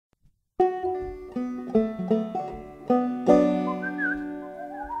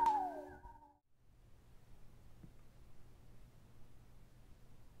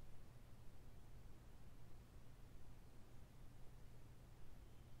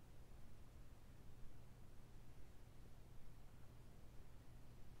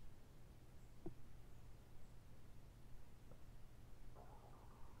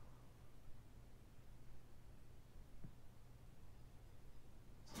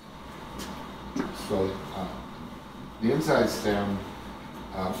So the inside stem,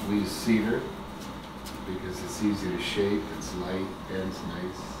 we use cedar because it's easy to shape, it's light, bends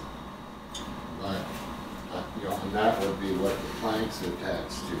nice. But, you know, and that would be what the planks are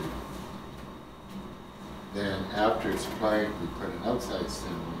attached to. Then after it's planked, we put an outside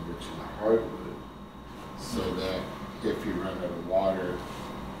stem on, which is a hardwood, so that if you run out of water,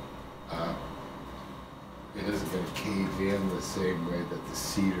 it isn't going to cave in the same way that the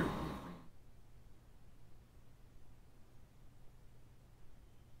cedar would.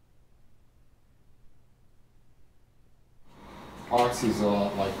 Epoxy is a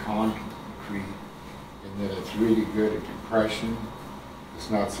lot like concrete in that it's really good at compression. It's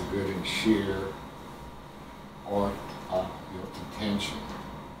not so good in shear or you know, in tension.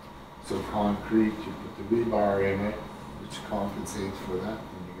 So concrete, you put the rebar in it, which compensates for that,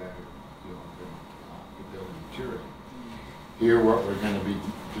 and you got you know, the building material. Here, what we're going to be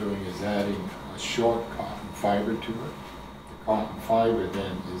doing is adding a short cotton fiber to it. The cotton fiber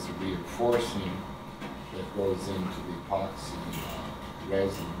then is reinforcing that goes into the epoxy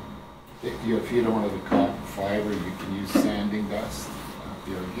resin. If you don't have the cotton fiber, you can use sanding dust.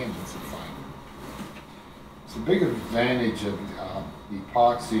 You know, again, it's a fiber. So the big advantage of the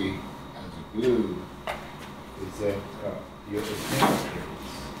epoxy as a glue is that you have the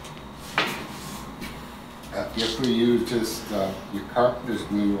penetrates. If we use just your carpenter's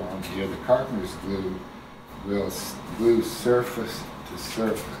glue on here, the carpenter's glue will glue surface to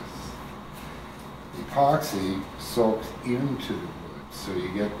surface. The epoxy soaks into the wood, so you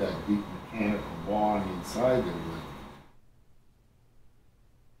get that deep mechanical bond inside the wood.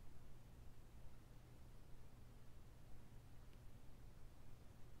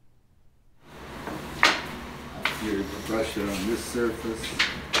 You brush it on this surface,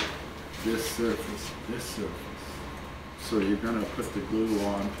 this surface, this surface. So you're going to put the glue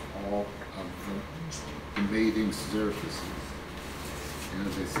on all of the mating surfaces. And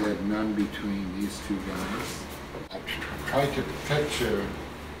as I said, none between these two guys. I tried to picture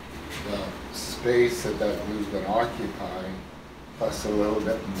the space that that glue's going to occupy, plus a little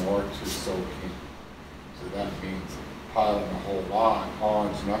bit more to soak in. So that means piling a whole lot on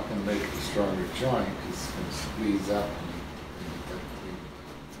is not going to make it a stronger joint, because it's going to squeeze up and you get clean.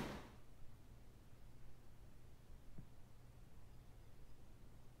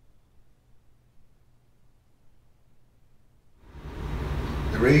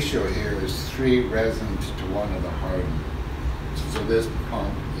 The ratio here is 3 resins to 1 of the hardened. So this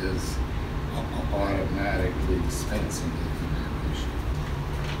pump is automatically dispensing it in that ratio.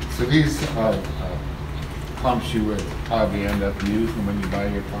 So these pumps you would probably end up using when you buy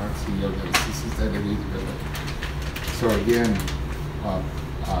your epoxy. You'll get a system that either of it. So again,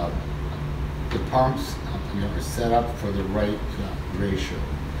 the pumps you know, are set up for the right ratio.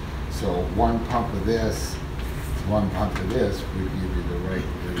 So 1 pump of this, 1 pump of this would give you the right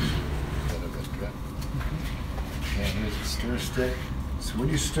ratio. And here's a stir stick. So when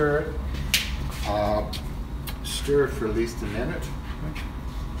you stir it, stir it for at least a minute.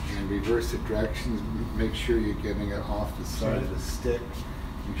 And reverse the directions, make sure you're getting it off the side of the stick.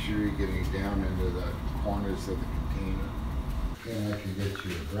 Make sure you're getting it down into the corners of the container. And I can get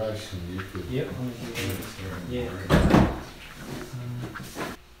you a brush and you could... Yep. Yeah.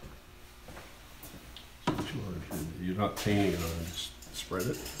 You're not painting it on, just spread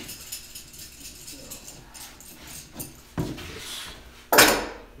it.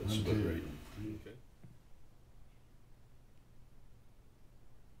 That's about right. Okay.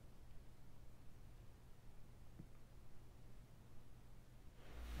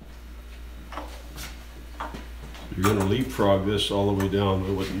 You're going to leapfrog this all the way down,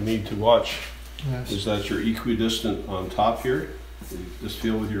 but what you need to watch is that you're equidistant on top here. You just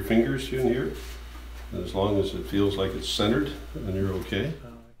feel with your fingers in here. And as long as it feels like it's centered, then you're okay.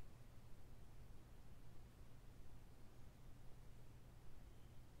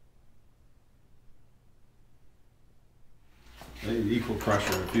 They need equal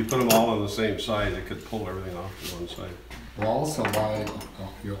pressure. If you put them all on the same side, it could pull everything off to one side. Well, also by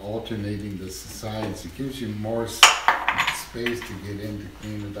you're alternating the sides, it gives you more space to get in to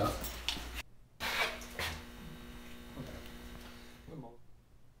clean it up.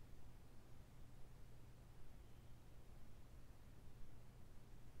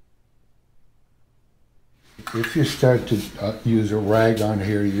 If you start to use a rag on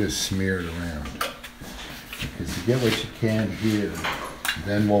here, you just smear it around. Because you get what you can here,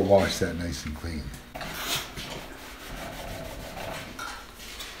 then we'll wash that nice and clean.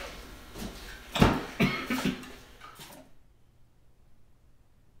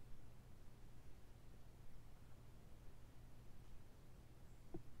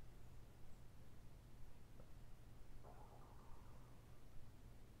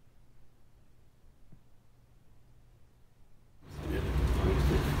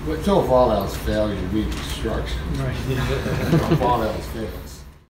 Until all else fails, you read instructions. Right. If all else fails.